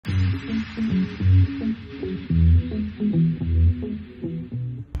Hey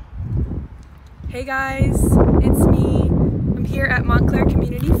guys, it's me. I'm here at Montclair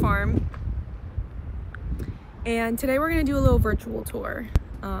Community Farm, and today we're gonna do a little virtual tour.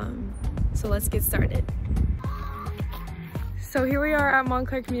 So let's get started. So here we are at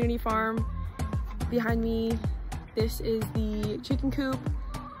Montclair Community Farm. Behind me, this is the chicken coop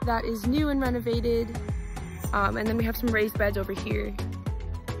that is new and renovated, and then we have some raised beds over here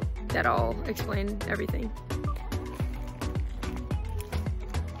that I'll explain everything.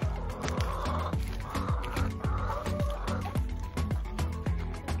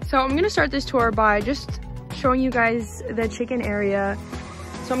 So I'm gonna start this tour by just showing you guys the chicken area.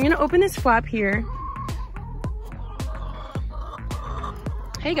 So I'm gonna open this flap here.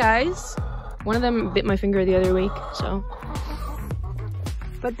 Hey guys. One of them bit my finger the other week, so.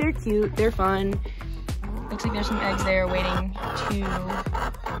 But they're cute, they're fun. Looks like there's some eggs there waiting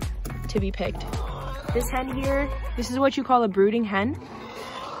to be picked. This hen here, this is what you call a brooding hen,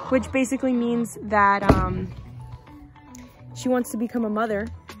 which basically means that she wants to become a mother.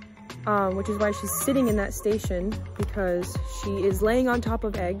 Which is why she's sitting in that station, because she is laying on top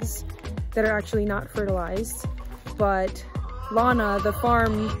of eggs that are actually not fertilized. But Lana, the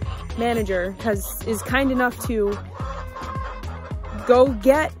farm manager, is kind enough to go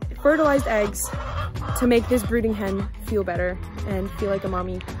get fertilized eggs to make this brooding hen feel better and feel like a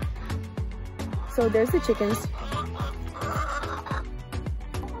mommy. So there's the chickens.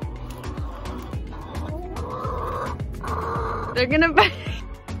 They're gonna bite.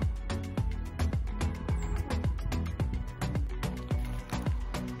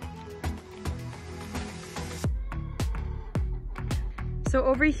 So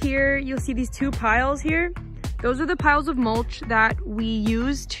over here, you'll see these two piles here. Those are the piles of mulch that we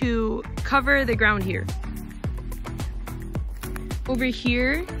use to cover the ground here. Over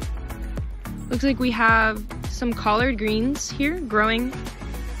here, looks like we have some collard greens here growing.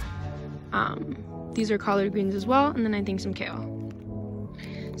 These are collard greens as well, and then I think some kale.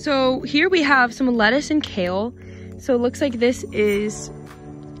 So here we have some lettuce and kale. So it looks like this is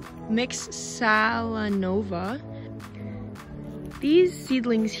mixed Salanova. These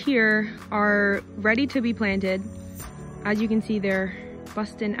seedlings here are ready to be planted. As you can see, they're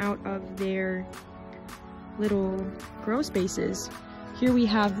busting out of their little grow spaces. Here we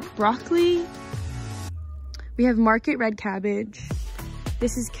have broccoli. We have market red cabbage.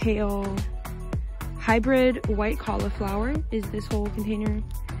 This is kale. Hybrid white cauliflower is this whole container.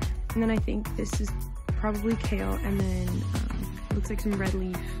 And then I think this is probably kale, and then looks like some red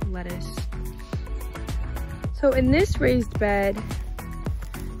leaf lettuce. So in this raised bed,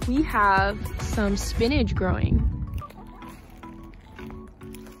 we have some spinach growing.